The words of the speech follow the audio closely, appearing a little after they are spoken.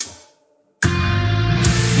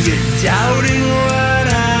You're doubting what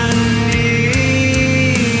I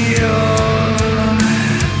need. Oh,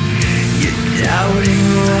 you're doubting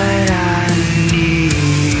what I need.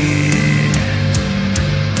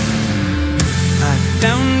 I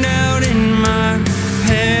found out in my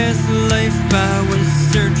past life I was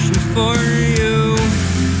searching for you,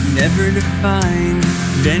 never to find.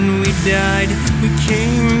 Then we died, we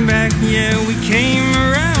came back, yeah, we came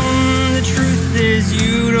around. The truth is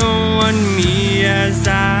you don't want me as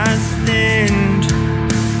I stand.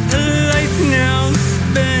 A life now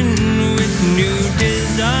spent with new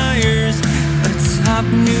desires, atop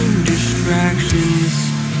new distractions.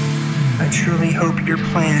 I truly hope your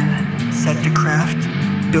plan, set to craft,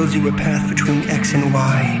 builds you a path between X and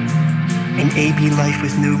Y. An AB life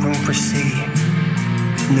with no room for C,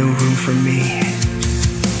 with no room for me.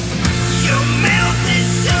 Your mouth is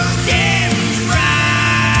so damn dry.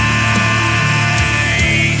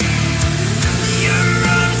 Your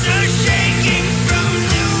arms are shaking from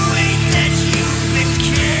the weight that you've been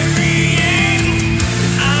carrying.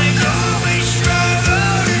 I always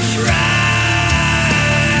struggle to try.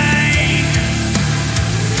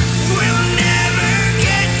 We'll never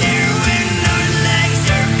get there when our legs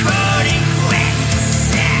are caught in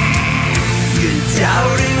quicksand. You're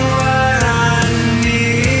doubting what I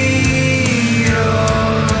need.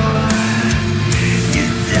 Oh,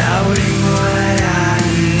 you're doubting what I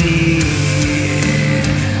need.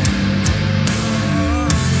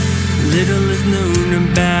 Little is known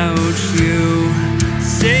about you,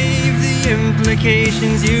 save the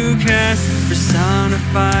implications you cast,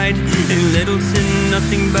 personified, and little to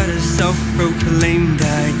nothing but a self-proclaimed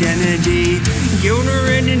identity.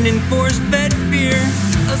 Guilt-ridden, enforced bed fear,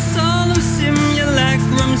 a solemn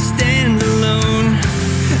simulacrum standalone,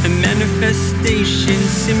 a manifestation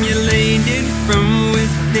simulated from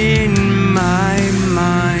within my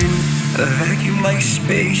mind. A vacuum-like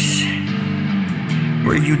space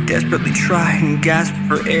where you desperately try and gasp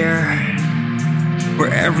for air,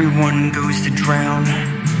 where everyone goes to drown,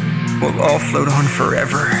 we'll all float on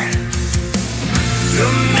forever.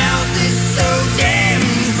 Your mouth is so dead.